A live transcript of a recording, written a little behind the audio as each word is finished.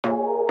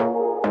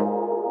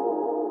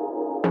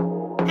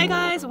Hey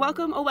guys,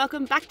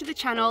 welcome back to the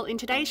channel. In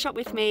today's shop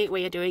with me,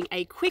 we are doing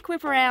a quick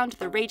whip around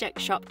the Reject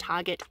Shop,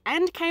 Target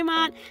and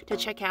Kmart to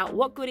check out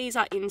what goodies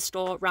are in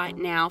store right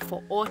now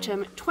for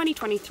autumn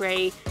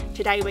 2023.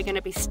 Today we're going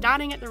to be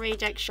starting at the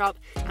Reject Shop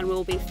and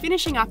we'll be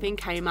finishing up in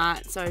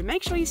Kmart, so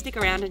make sure you stick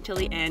around until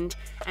the end.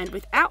 And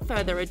without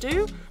further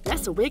ado,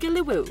 let's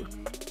wiggly woo.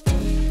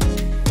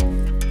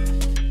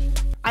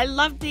 I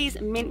love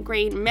these mint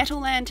green metal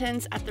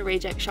lanterns at the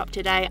Reject Shop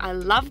today. I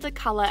love the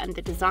colour and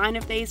the design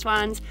of these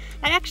ones.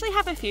 They actually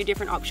have a few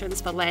different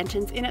options for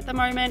lanterns in at the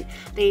moment.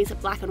 These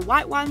black and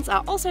white ones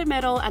are also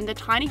metal, and the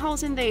tiny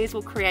holes in these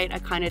will create a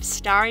kind of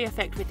starry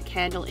effect with the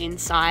candle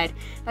inside.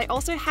 They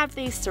also have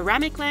these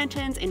ceramic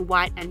lanterns in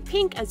white and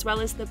pink, as well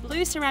as the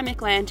blue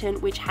ceramic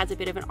lantern, which has a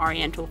bit of an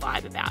oriental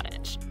vibe about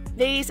it.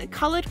 These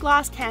coloured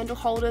glass candle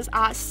holders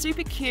are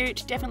super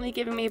cute, definitely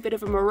giving me a bit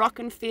of a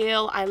Moroccan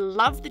feel. I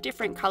love the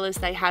different colours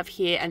they have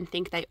here and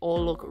think they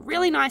all look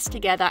really nice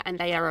together, and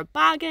they are a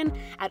bargain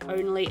at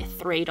only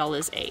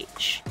 $3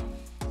 each.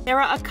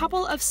 There are a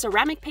couple of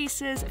ceramic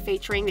pieces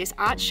featuring this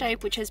art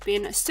shape, which has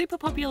been super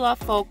popular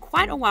for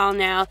quite a while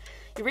now.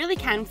 You really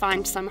can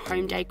find some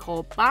home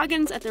decor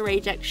bargains at the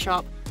Reject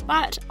Shop,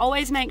 but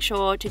always make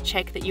sure to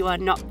check that you are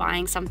not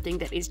buying something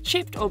that is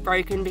chipped or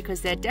broken,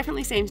 because there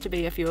definitely seems to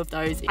be a few of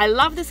those. I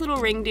love this little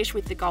ring dish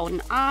with the golden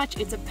arch.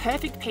 It's a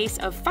perfect piece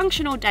of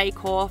functional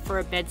decor for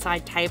a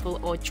bedside table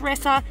or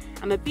dresser.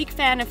 I'm a big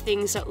fan of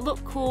things that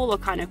look cool or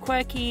kind of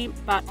quirky,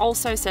 but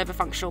also serve a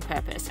functional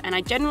purpose, and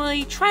I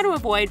generally try to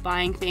avoid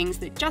buying things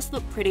that just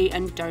look pretty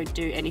and don't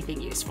do anything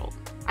useful.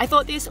 I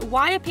thought this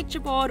wire picture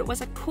board was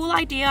a cool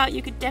idea.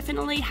 You could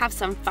definitely have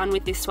some fun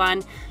with this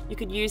one. You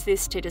could use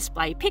this to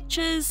display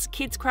pictures,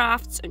 kids'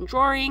 crafts and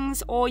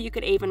drawings, or you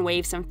could even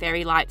weave some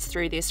fairy lights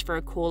through this for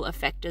a cool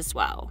effect as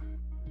well.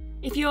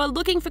 If you are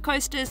looking for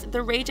coasters,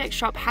 the Reject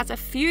Shop has a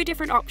few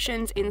different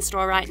options in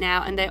store right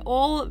now, and they're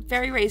all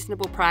very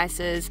reasonable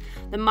prices.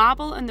 The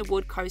marble and the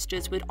wood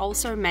coasters would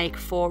also make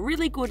for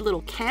really good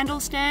little candle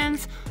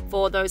stands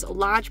for those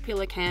large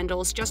pillar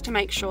candles, just to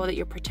make sure that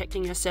you're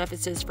protecting your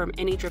surfaces from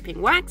any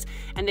dripping wax,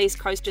 and these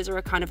coasters are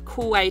a kind of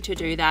cool way to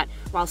do that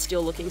while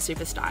still looking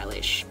super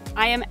stylish.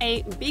 I am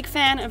a big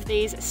fan of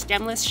these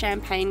stemless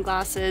champagne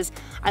glasses.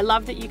 I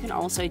love that you can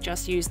also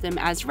just use them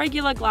as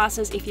regular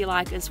glasses if you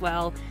like as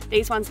well.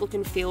 These ones look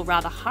and feel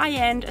rather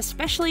high-end,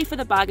 especially for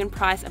the bargain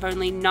price of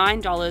only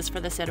 $9 for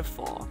the set of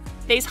 4.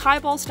 These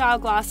highball style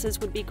glasses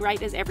would be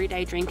great as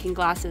everyday drinking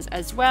glasses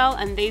as well,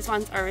 and these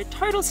ones are a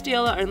total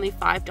steal at only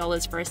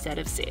 $5 for a set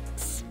of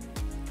 6.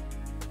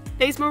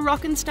 These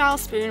Moroccan style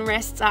spoon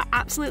rests are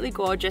absolutely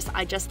gorgeous.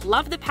 I just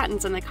love the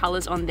patterns and the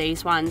colours on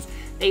these ones.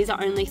 These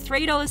are only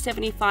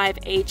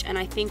 $3.75 each, and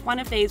I think one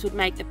of these would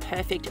make the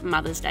perfect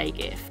Mother's Day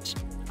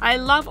gift. I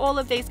love all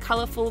of these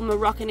colourful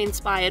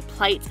Moroccan-inspired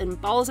plates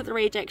and bowls at the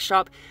Reject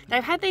Shop.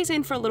 They've had these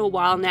in for a little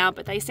while now,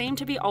 but they seem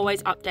to be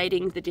always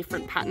updating the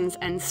different patterns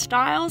and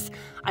styles.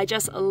 I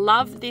just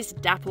love this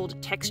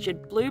dappled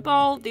textured blue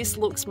bowl. This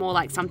looks more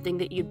like something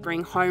that you'd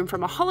bring home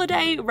from a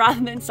holiday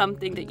rather than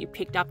something that you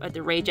picked up at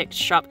the Reject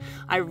Shop.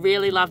 I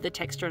really love the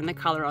texture and the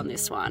colour on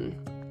this one.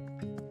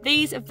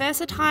 These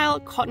versatile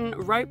cotton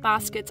rope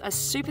baskets are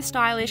super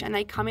stylish, and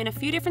they come in a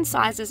few different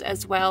sizes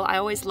as well. I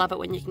always love it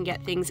when you can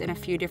get things in a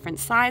few different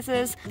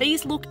sizes.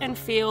 These look and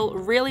feel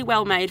really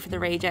well made for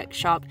the Reject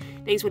Shop.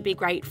 These would be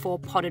great for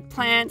potted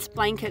plants,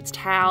 blankets,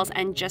 towels,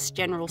 and just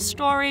general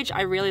storage.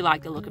 I really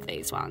like the look of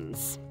these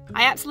ones.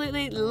 I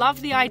absolutely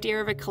love the idea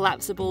of a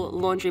collapsible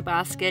laundry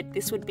basket.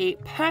 This would be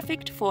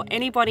perfect for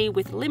anybody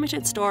with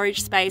limited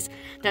storage space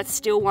that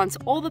still wants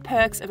all the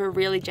perks of a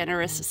really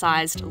generous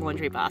sized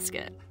laundry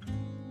basket.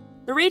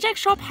 The Reject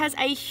Shop has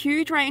a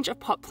huge range of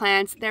pot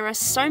plants. There are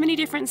so many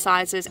different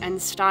sizes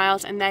and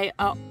styles, and they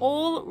are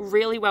all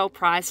really well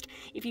priced.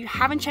 If you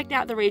haven't checked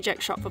out the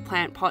Reject Shop for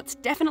plant pots,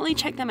 definitely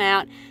check them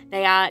out.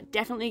 They are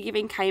definitely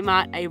giving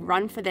Kmart a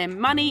run for their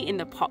money in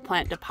the pot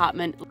plant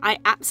department. I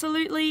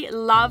absolutely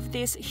love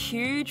this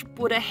huge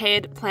Buddha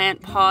head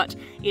plant pot.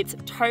 It's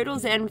total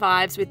Zen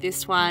vibes with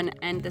this one,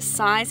 and the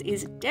size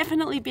is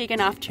definitely big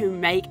enough to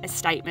make a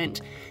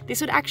statement. This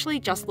would actually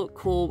just look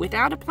cool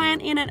without a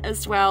plant in it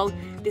as well.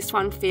 This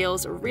one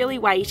feels really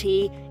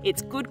weighty,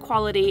 it's good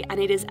quality, and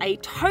it is a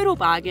total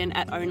bargain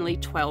at only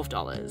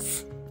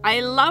 $12. I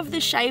love the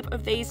shape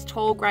of these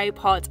tall grey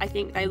pots. I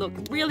think they look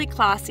really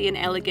classy and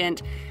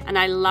elegant, and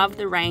I love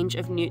the range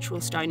of neutral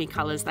stony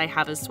colours they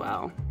have as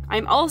well.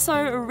 I'm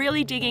also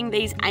really digging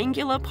these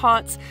angular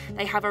pots.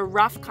 They have a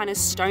rough kind of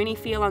stony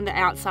feel on the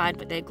outside,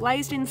 but they're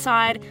glazed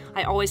inside.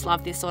 I always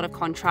love this sort of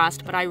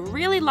contrast, but I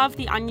really love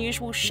the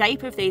unusual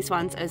shape of these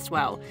ones as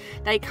well.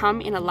 They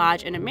come in a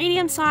large and a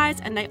medium size,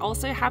 and they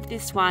also have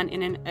this one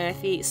in an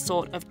earthy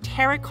sort of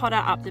terracotta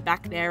up the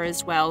back there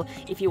as well,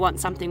 if you want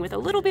something with a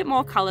little bit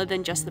more colour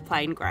than just the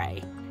plain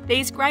grey.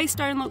 These grey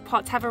stone look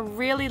pots have a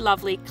really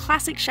lovely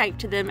classic shape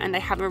to them, and they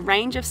have a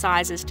range of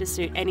sizes to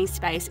suit any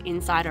space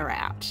inside or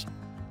out.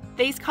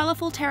 These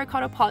colourful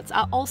terracotta pots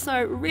are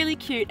also really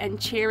cute and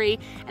cheery,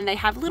 and they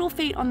have little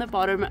feet on the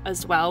bottom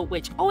as well,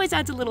 which always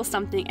adds a little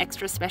something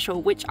extra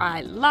special, which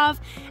I love.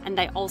 And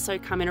they also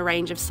come in a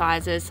range of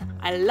sizes.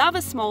 I love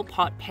a small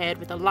pot paired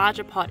with a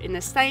larger pot in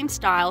the same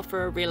style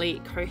for a really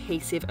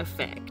cohesive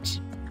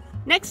effect.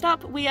 Next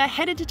up, we are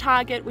headed to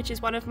Target, which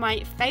is one of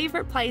my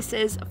favourite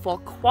places for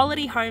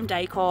quality home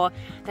decor.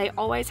 They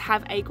always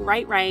have a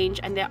great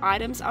range and their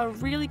items are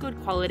really good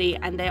quality,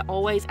 and they're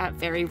always at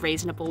very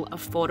reasonable,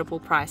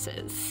 affordable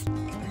prices.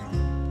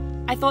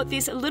 I thought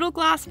this little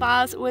glass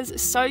vase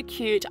was so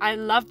cute. I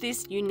love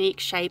this unique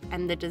shape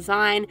and the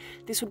design.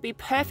 This would be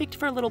perfect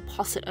for a little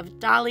posset of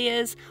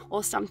dahlias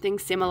or something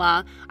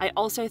similar. I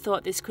also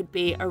thought this could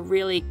be a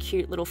really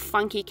cute little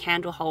funky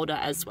candle holder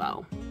as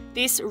well.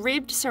 This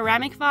ribbed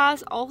ceramic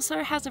vase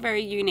also has a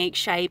very unique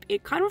shape.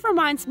 It kind of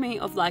reminds me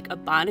of like a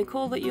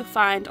barnacle that you'll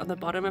find on the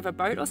bottom of a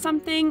boat or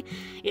something.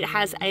 It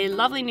has a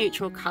lovely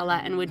neutral colour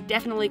and would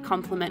definitely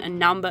complement a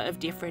number of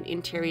different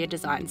interior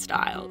design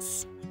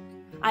styles.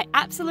 I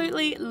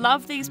absolutely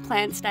love these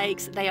plant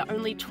stakes. They are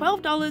only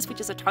 $12, which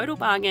is a total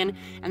bargain,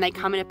 and they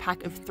come in a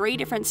pack of 3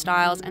 different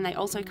styles, and they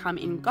also come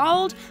in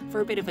gold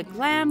for a bit of a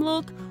glam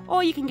look,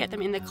 or you can get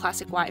them in the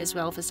classic white as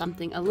well for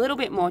something a little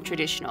bit more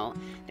traditional.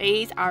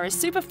 These are a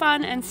super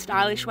fun and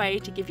stylish way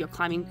to give your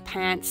climbing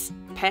plants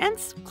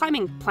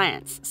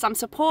some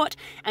support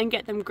and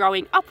get them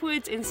growing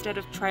upwards instead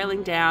of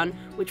trailing down,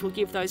 which will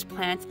give those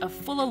plants a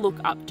fuller look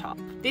up top.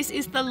 This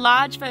is the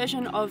large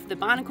version of the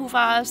barnacle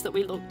vase that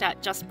we looked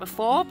at just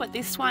before, but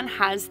this one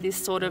has this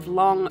sort of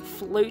long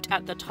flute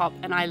at the top,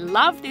 and I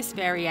love this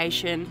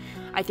variation.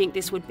 I think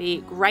this would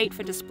be great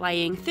for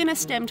displaying thinner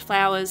stemmed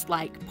flowers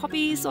like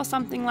poppies or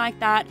something like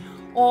that,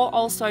 or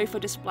also for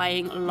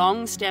displaying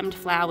long stemmed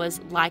flowers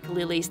like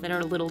lilies that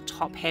are a little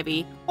top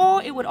heavy,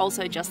 or it would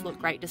also just look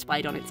great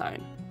displayed on its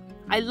own.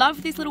 I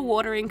love this little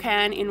watering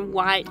can in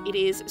white. It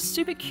is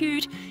super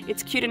cute.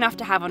 It's cute enough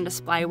to have on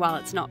display while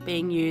it's not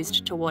being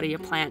used to water your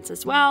plants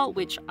as well,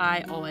 which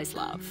I always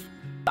love.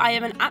 I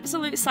am an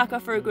absolute sucker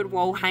for a good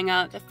wall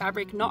hanger. The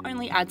fabric not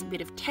only adds a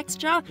bit of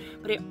texture,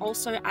 but it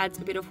also adds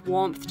a bit of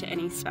warmth to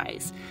any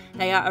space.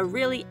 They are a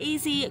really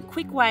easy,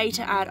 quick way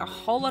to add a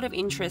whole lot of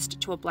interest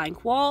to a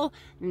blank wall,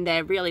 and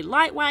they're really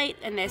lightweight,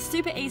 and they're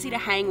super easy to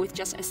hang with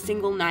just a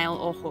single nail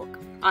or hook.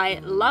 I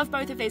love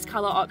both of these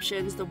colour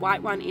options. The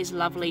white one is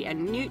lovely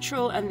and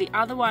neutral, and the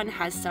other one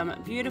has some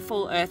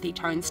beautiful earthy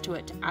tones to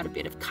it to add a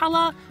bit of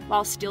colour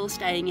while still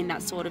staying in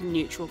that sort of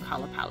neutral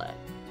colour palette.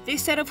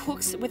 This set of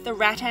hooks with the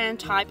rattan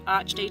type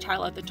arch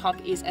detail at the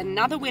top is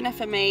another winner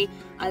for me.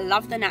 I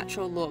love the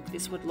natural look.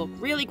 This would look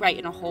really great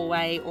in a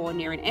hallway or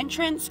near an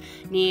entrance,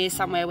 near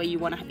somewhere where you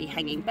want to be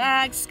hanging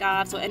bags,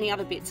 scarves, or any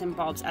other bits and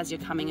bobs as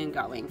you're coming and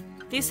going.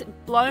 This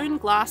blown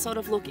glass sort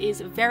of look is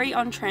very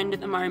on trend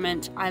at the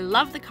moment. I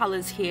love the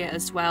colours here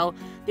as well.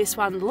 This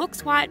one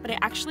looks white, but it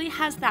actually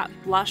has that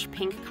blush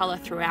pink colour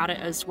throughout it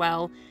as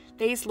well.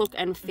 These look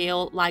and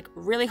feel like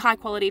really high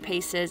quality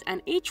pieces,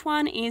 and each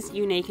one is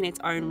unique in its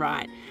own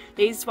right.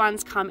 These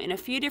ones come in a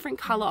few different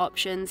colour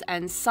options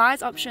and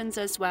size options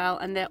as well,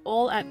 and they're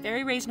all at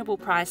very reasonable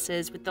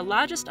prices, with the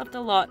largest of the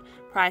lot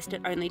priced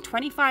at only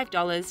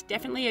 $25,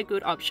 definitely a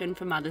good option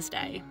for Mother's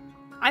Day.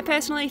 I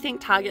personally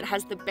think Target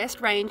has the best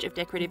range of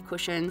decorative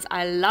cushions.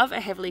 I love a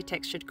heavily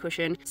textured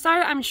cushion, so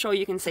I'm sure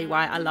you can see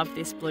why I love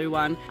this blue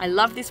one. I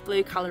love this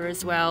blue colour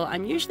as well.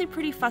 I'm usually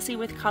pretty fussy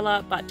with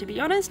colour, but to be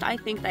honest, I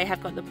think they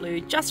have got the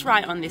blue just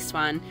right on this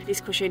one.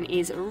 This cushion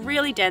is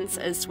really dense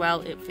as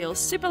well. It feels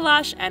super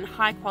lush and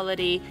high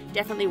quality,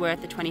 definitely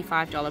worth the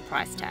 $25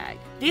 price tag.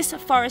 This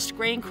forest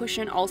green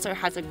cushion also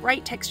has a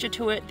great texture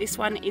to it. This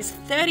one is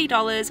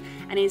 $30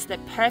 and is the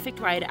perfect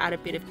way to add a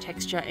bit of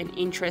texture and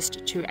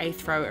interest to a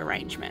throw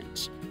arrangement.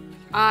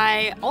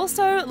 I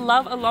also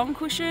love a long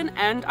cushion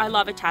and I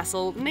love a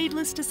tassel.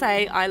 Needless to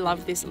say, I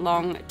love this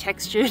long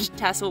textured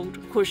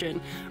tasseled cushion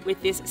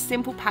with this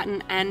simple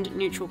pattern and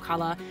neutral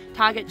colour.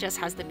 Target just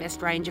has the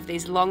best range of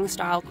these long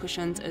style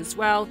cushions as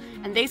well,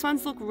 and these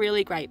ones look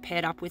really great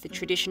paired up with a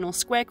traditional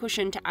square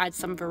cushion to add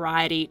some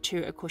variety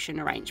to a cushion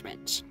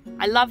arrangement.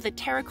 I love the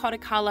terracotta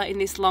colour in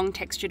this long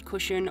textured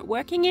cushion.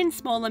 Working in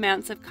small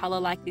amounts of colour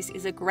like this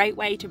is a great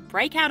way to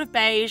break out of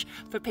beige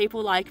for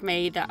people like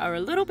me that are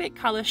a little bit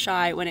colour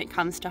shy when it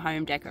comes to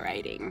home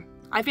decorating.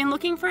 I've been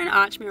looking for an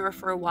arch mirror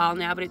for a while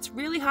now, but it's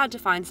really hard to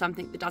find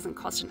something that doesn't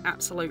cost an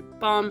absolute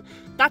bomb.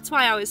 That's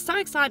why I was so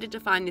excited to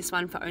find this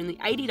one for only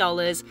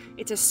 $80.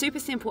 It's a super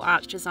simple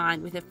arch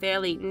design with a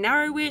fairly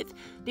narrow width.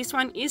 This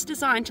one is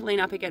designed to lean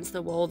up against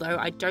the wall though.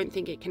 I don't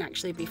think it can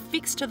actually be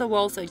fixed to the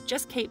wall, so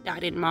just keep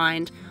that in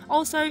mind.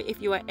 Also,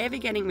 if you are ever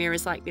getting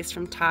mirrors like this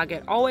from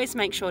Target, always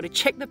make sure to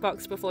check the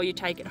box before you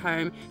take it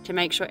home to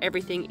make sure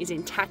everything is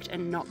intact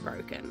and not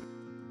broken.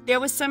 There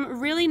was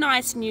some really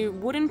nice new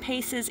wooden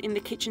pieces in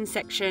the kitchen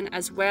section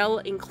as well,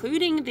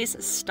 including this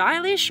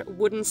stylish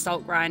wooden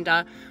salt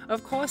grinder.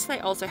 Of course, they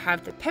also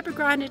have the pepper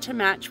grinder to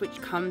match, which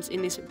comes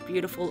in this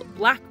beautiful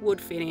black wood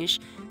finish.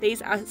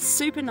 These are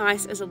super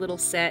nice as a little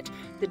set.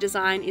 The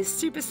design is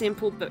super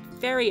simple but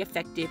very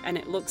effective, and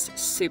it looks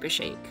super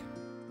chic.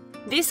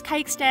 This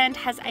cake stand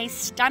has a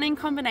stunning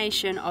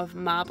combination of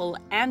marble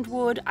and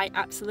wood. I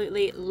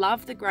absolutely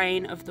love the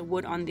grain of the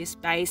wood on this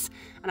base,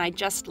 and I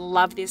just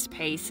love this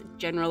piece.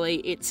 Generally,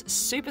 it's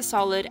super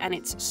solid and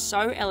it's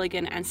so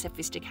elegant and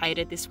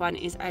sophisticated. This one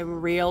is a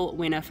real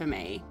winner for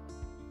me.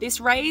 This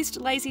raised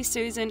Lazy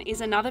Susan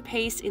is another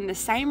piece in the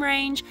same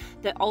range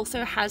that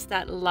also has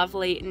that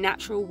lovely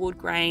natural wood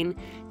grain.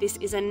 This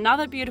is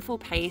another beautiful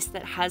piece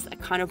that has a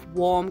kind of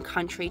warm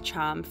country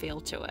charm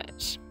feel to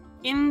it.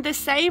 In the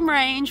same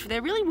range,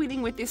 they're really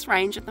winning with this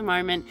range at the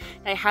moment.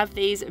 They have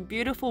these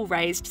beautiful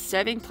raised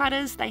serving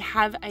platters. They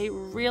have a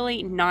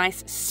really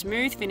nice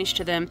smooth finish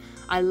to them.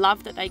 I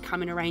love that they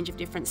come in a range of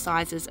different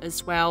sizes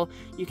as well.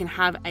 You can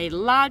have a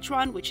large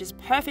one, which is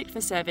perfect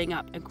for serving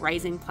up a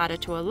grazing platter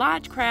to a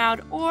large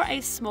crowd, or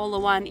a smaller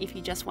one if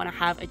you just want to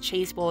have a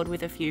cheese board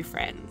with a few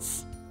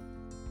friends.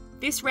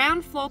 This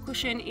round floor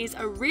cushion is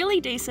a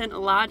really decent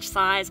large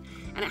size,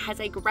 and it has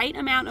a great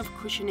amount of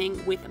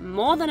cushioning with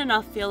more than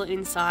enough fill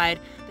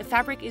inside. The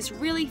fabric is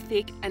really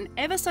thick and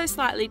ever so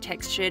slightly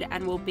textured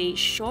and will be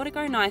sure to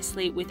go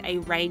nicely with a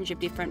range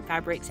of different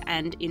fabrics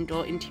and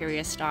indoor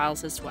interior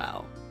styles as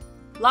well.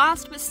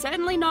 Last but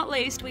certainly not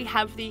least, we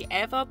have the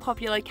ever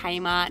popular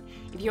Kmart.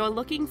 If you're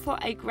looking for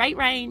a great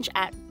range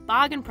at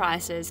bargain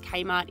prices,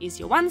 Kmart is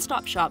your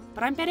one-stop shop,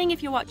 but I'm betting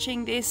if you're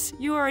watching this,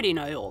 you already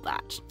know all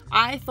that.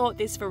 I thought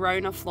this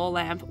Verona floor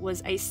lamp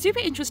was a super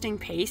interesting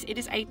piece. It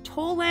is a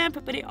tall lamp,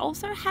 but it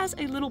also has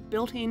a little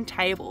built-in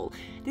table.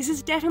 This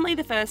is definitely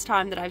the first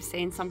time that I've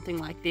seen something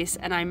like this,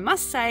 and I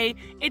must say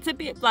it's a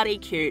bit bloody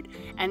cute,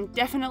 and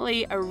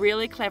definitely a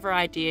really clever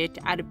idea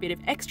to add a bit of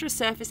extra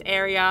surface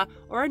area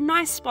or a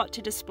nice spot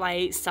to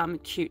display some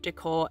cute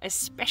decor,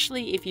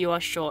 especially if you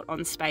are short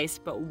on space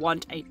but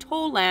want a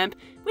tall lamp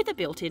with a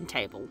built-in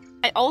table.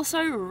 I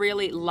also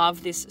really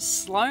love this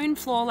Sloan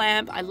floor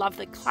lamp. I love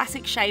the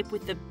classic shape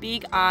with the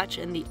big arch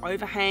and the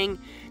overhang.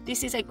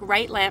 This is a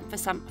great lamp for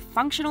some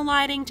functional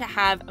lighting to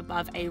have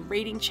above a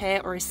reading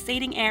chair or a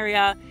seating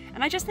area,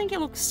 and I just think it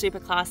looks super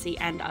classy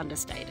and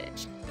understated.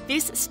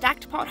 This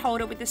stacked pot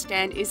holder with the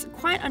stand is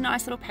quite a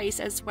nice little piece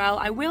as well.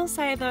 I will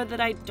say though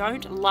that I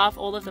don't love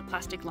all of the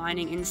plastic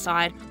lining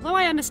inside. Although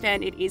I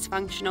understand it is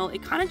functional,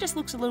 it kind of just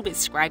looks a little bit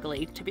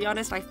scraggly. To be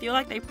honest, I feel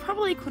like they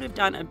probably could have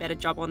done a better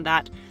job on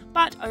that,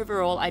 but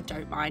overall I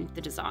don't mind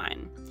the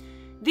design.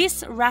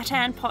 This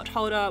rattan pot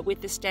holder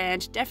with the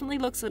stand definitely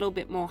looks a little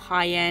bit more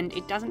high-end.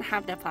 It doesn't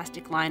have that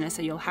plastic liner,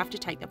 so you'll have to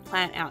take the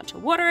plant out to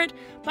water it,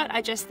 but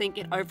I just think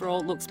it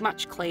overall looks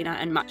much cleaner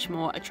and much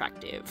more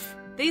attractive.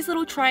 These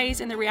little trays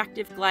in the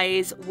reactive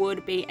glaze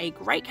would be a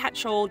great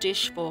catch-all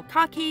dish for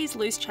car keys,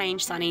 loose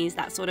change, sunnies,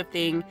 that sort of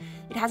thing.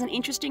 It has an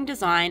interesting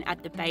design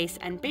at the base,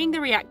 and being the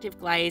reactive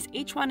glaze,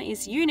 each one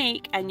is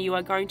unique and you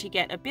are going to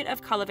get a bit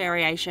of colour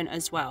variation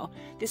as well.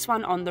 This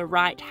one on the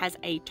right has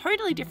a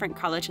totally different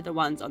colour to the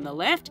ones on the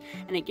left,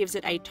 and it gives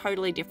it a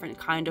totally different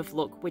kind of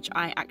look, which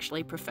I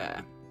actually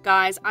prefer.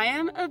 Guys, I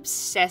am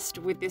obsessed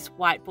with this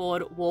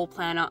whiteboard wall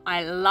planner.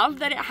 I love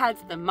that it has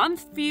the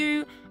month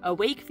view, a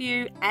week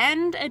view,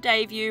 and a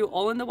day view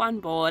all in the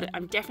one board.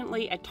 I'm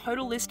definitely a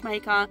total list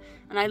maker,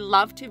 and I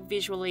love to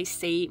visually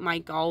see my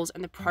goals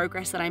and the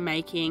progress that I'm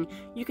making.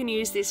 You can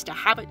use this to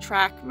habit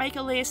track, make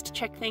a list,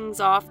 check things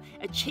off,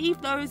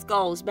 achieve those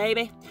goals,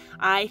 baby.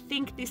 I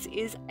think this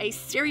is a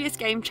serious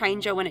game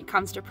changer when it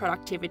comes to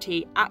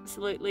productivity.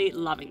 Absolutely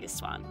loving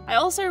this one. I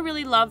also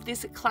really love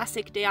this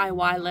classic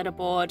DIY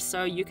letterboard,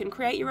 so you can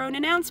create your own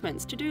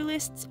announcements, to-do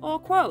lists, or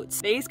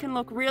quotes. These can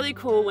look really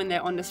cool when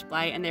they're on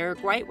display, and they're a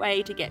great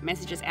way to get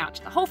messages out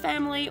to the whole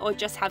family or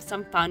just have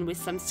some fun with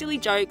some silly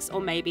jokes or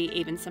maybe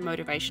even some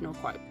motivational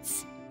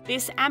quotes.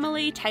 This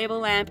Amelie table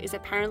lamp is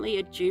apparently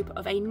a dupe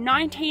of a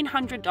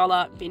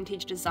 $1,900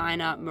 vintage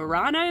designer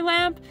Murano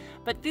lamp,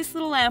 but this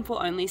little lamp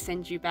will only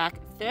send you back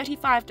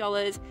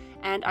 $35,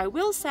 and I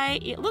will say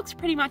it looks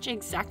pretty much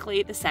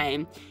exactly the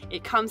same.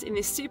 It comes in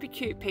this super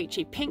cute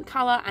peachy pink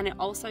colour, and it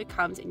also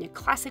comes in your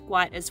classic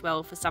white as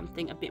well for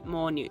something a bit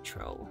more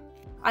neutral.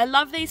 I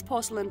love these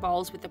porcelain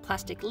bowls with the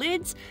plastic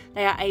lids.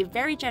 They are a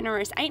very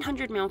generous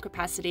 800ml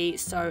capacity,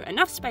 so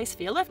enough space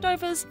for your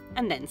leftovers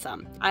and then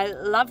some. I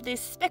love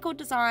this speckled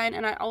design,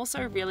 and I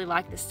also really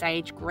like the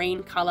sage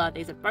green colour.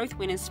 These are both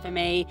winners for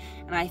me,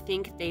 and I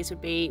think these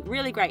would be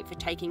really great for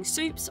taking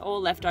soups or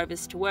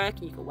leftovers to work.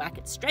 You can whack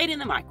it straight in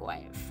the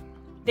microwave.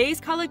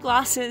 These coloured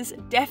glasses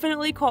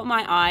definitely caught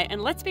my eye,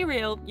 and let's be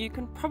real, you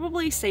can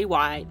probably see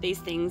why. These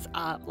things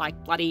are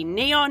like bloody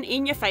neon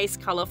in your face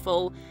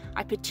colourful.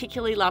 I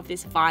particularly love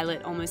this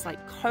violet, almost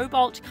like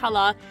cobalt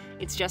colour.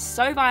 It's just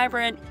so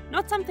vibrant,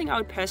 not something I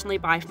would personally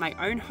buy for my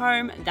own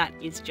home. That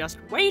is just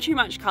way too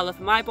much colour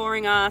for my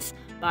boring ass,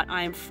 but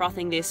I am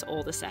frothing this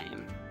all the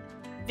same.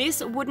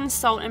 This wooden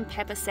salt and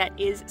pepper set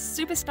is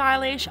super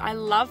stylish. I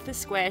love the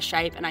square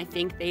shape, and I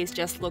think these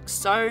just look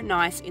so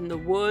nice in the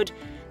wood.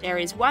 There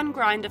is one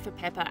grinder for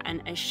pepper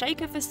and a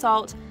shaker for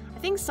salt. I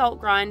think salt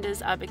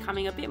grinders are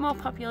becoming a bit more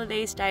popular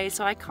these days,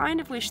 so I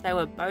kind of wish they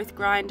were both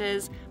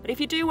grinders. But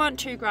if you do want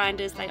two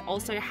grinders, they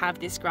also have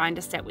this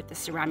grinder set with the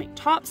ceramic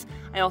tops.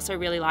 I also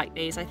really like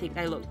these. I think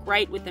they look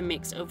great with the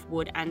mix of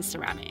wood and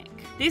ceramic.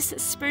 This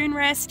spoon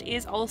rest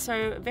is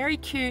also very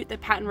cute. The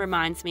pattern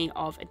reminds me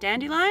of a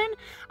dandelion.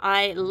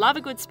 I love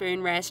a good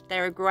spoon rest.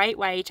 They're a great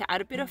way to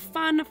add a bit of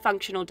fun,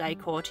 functional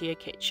decor to your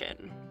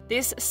kitchen.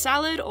 This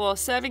salad or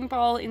serving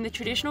bowl in the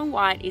traditional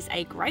white is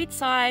a great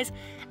size,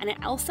 and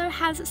it also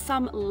has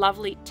some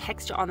lovely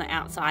texture on the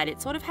outside.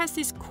 It sort of has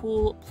this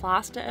cool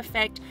plaster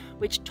effect,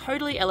 which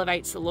totally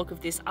elevates the look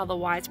of this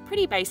otherwise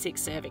pretty basic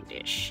serving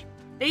dish.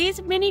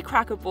 These mini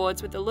cracker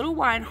boards with the little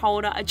wine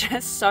holder are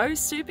just so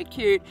super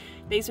cute.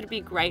 These would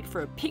be great for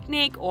a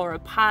picnic or a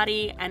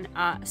party and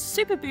are a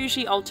super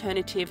bougie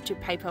alternative to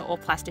paper or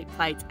plastic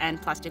plates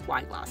and plastic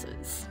wine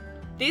glasses.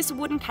 This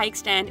wooden cake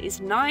stand is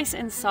nice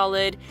and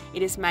solid.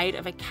 It is made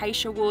of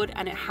acacia wood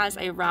and it has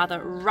a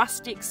rather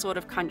rustic sort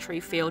of country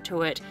feel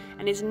to it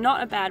and is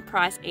not a bad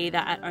price either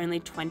at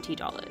only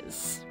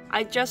 $20.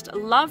 I just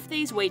love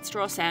these wheat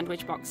straw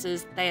sandwich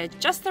boxes. They are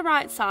just the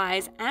right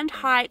size and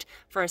height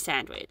for a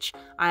sandwich.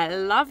 I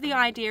love the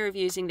idea of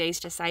using these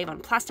to save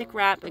on plastic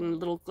wrap and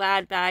little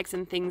Glad bags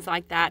and things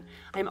like that.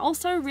 I'm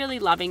also really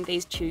loving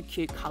these two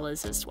cute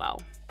colours as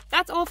well.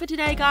 That's all for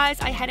today,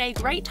 guys. I had a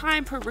great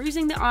time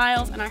perusing the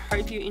aisles and I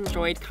hope you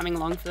enjoyed coming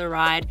along for the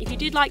ride. If you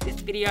did like this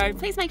video,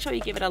 please make sure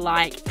you give it a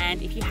like,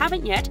 and if you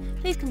haven't yet,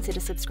 please consider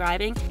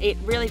subscribing. It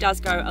really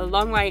does go a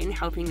long way in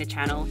helping the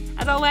channel.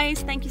 As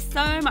always, thank you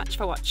so much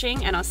for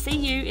watching and I'll see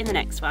you in the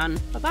next one.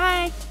 Bye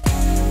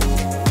bye!